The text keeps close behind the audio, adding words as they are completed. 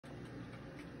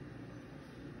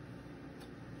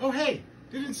Oh, hey,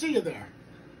 didn't see you there.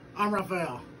 I'm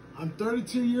Raphael. I'm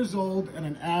 32 years old and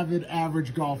an avid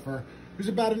average golfer who's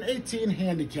about an 18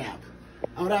 handicap.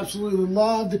 I would absolutely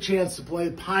love the chance to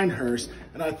play Pinehurst,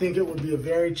 and I think it would be a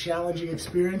very challenging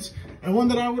experience and one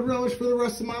that I would relish for the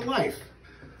rest of my life.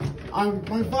 My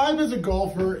vibe as a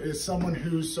golfer is someone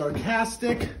who's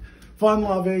sarcastic,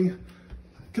 fun-loving,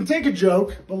 can take a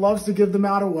joke, but loves to give them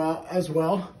out as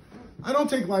well. I don't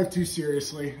take life too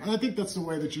seriously, and I think that's the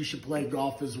way that you should play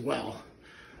golf as well.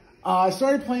 I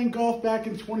started playing golf back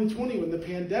in 2020 when the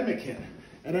pandemic hit,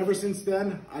 and ever since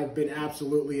then, I've been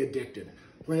absolutely addicted.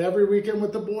 Play every weekend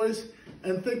with the boys,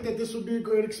 and think that this would be a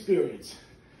great experience.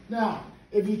 Now,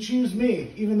 if you choose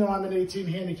me, even though I'm an 18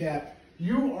 handicap,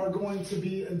 you are going to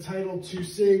be entitled to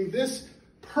seeing this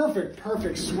perfect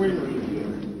swing right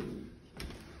here.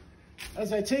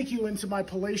 As I take you into my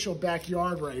palatial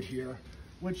backyard right here,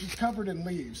 which is covered in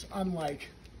leaves, unlike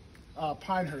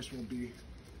Pinehurst will be,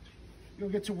 you'll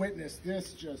get to witness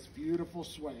this just beautiful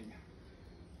swing.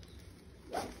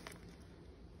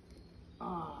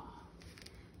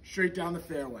 Straight down the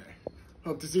fairway.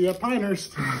 Hope to see you at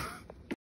Pinehurst.